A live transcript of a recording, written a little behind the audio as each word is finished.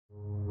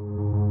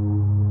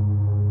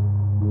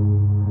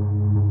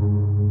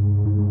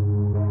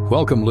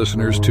Welcome,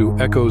 listeners, to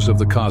Echoes of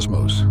the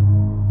Cosmos,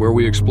 where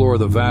we explore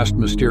the vast,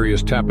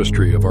 mysterious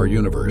tapestry of our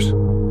universe.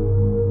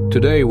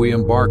 Today, we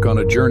embark on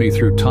a journey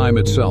through time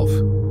itself,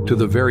 to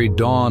the very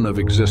dawn of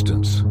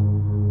existence.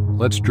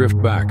 Let's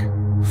drift back,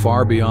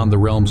 far beyond the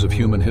realms of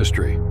human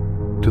history,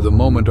 to the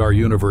moment our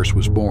universe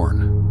was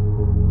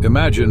born.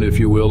 Imagine, if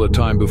you will, a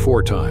time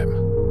before time,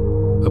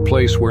 a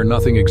place where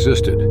nothing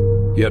existed,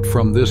 yet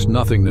from this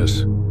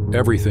nothingness,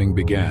 everything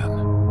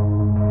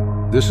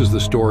began. This is the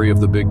story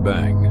of the Big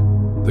Bang,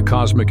 the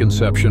cosmic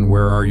inception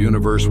where our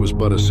universe was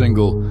but a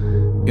single,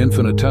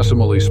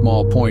 infinitesimally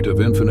small point of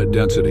infinite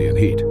density and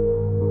heat.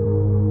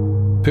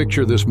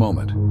 Picture this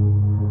moment.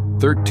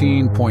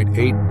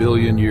 13.8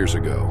 billion years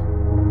ago.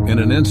 In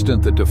an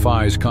instant that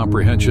defies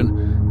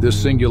comprehension,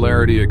 this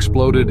singularity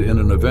exploded in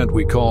an event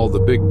we call the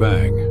Big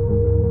Bang.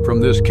 From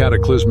this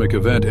cataclysmic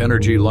event,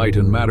 energy, light,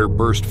 and matter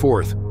burst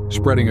forth,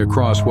 spreading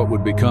across what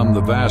would become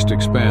the vast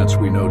expanse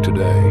we know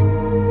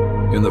today.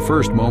 In the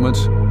first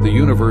moments, the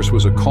universe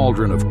was a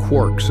cauldron of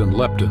quarks and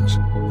leptons,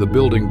 the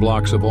building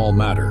blocks of all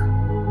matter.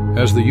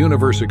 As the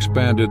universe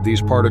expanded,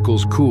 these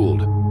particles cooled,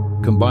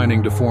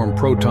 combining to form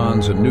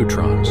protons and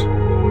neutrons,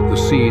 the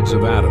seeds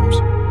of atoms.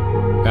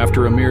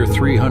 After a mere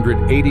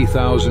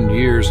 380,000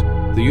 years,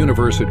 the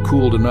universe had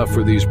cooled enough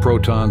for these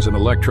protons and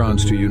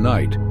electrons to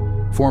unite,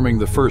 forming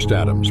the first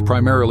atoms,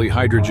 primarily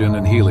hydrogen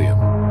and helium.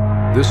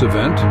 This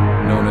event,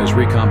 known as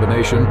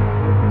recombination,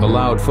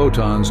 allowed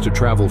photons to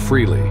travel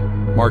freely,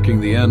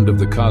 marking the end of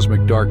the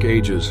cosmic dark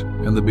ages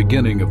and the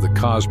beginning of the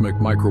cosmic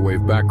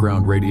microwave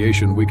background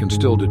radiation we can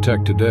still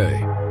detect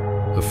today,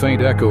 a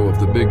faint echo of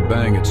the Big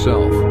Bang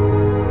itself.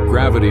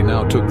 Gravity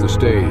now took the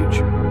stage,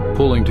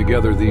 pulling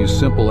together these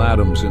simple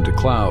atoms into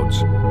clouds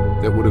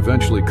that would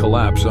eventually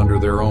collapse under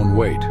their own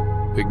weight,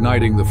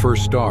 igniting the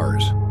first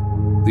stars.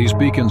 These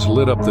beacons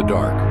lit up the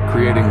dark,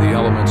 creating the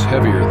elements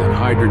heavier than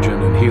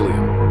hydrogen and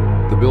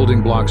helium, the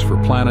building blocks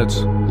for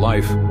planets,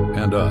 life,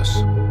 and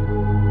us.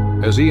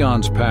 As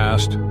eons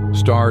passed,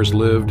 stars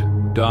lived,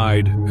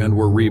 died, and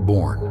were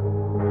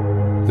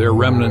reborn. Their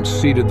remnants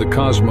seeded the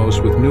cosmos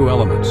with new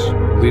elements,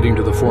 leading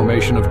to the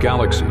formation of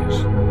galaxies,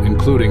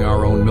 including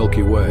our own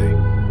Milky Way.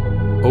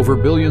 Over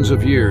billions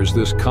of years,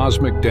 this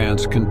cosmic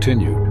dance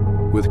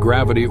continued, with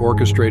gravity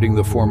orchestrating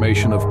the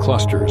formation of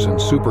clusters and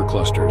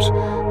superclusters,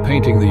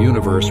 painting the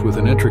universe with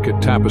an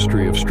intricate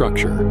tapestry of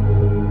structure.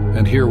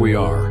 And here we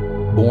are,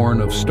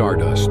 born of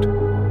stardust,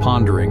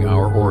 pondering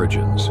our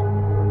origins.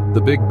 The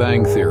Big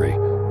Bang Theory,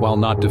 while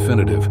not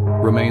definitive,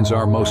 remains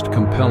our most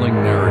compelling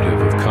narrative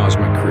of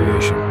cosmic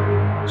creation,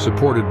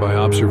 supported by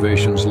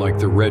observations like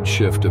the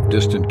redshift of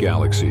distant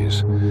galaxies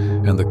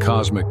and the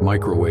cosmic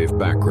microwave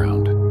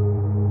background.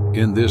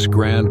 In this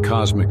grand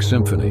cosmic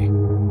symphony,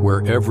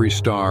 where every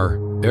star,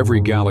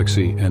 every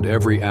galaxy, and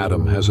every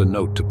atom has a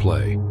note to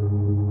play,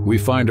 we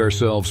find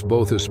ourselves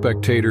both as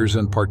spectators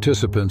and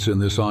participants in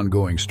this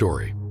ongoing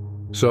story.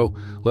 So,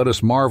 let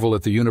us marvel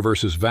at the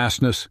universe's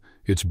vastness,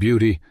 its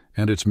beauty,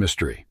 and its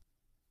mystery.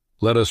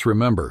 Let us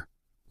remember,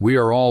 we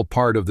are all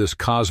part of this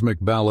cosmic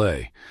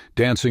ballet,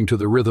 dancing to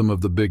the rhythm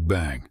of the Big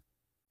Bang.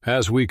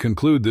 As we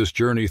conclude this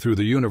journey through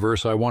the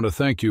universe, I want to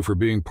thank you for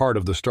being part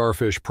of the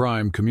Starfish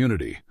Prime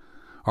community.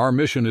 Our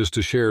mission is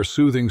to share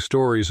soothing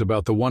stories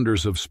about the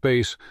wonders of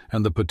space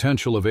and the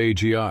potential of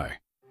AGI.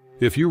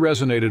 If you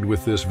resonated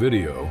with this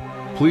video,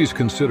 please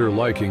consider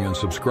liking and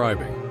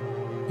subscribing.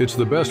 It's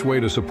the best way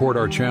to support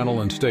our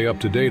channel and stay up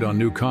to date on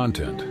new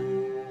content.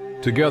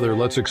 Together,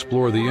 let's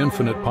explore the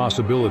infinite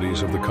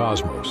possibilities of the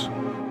cosmos.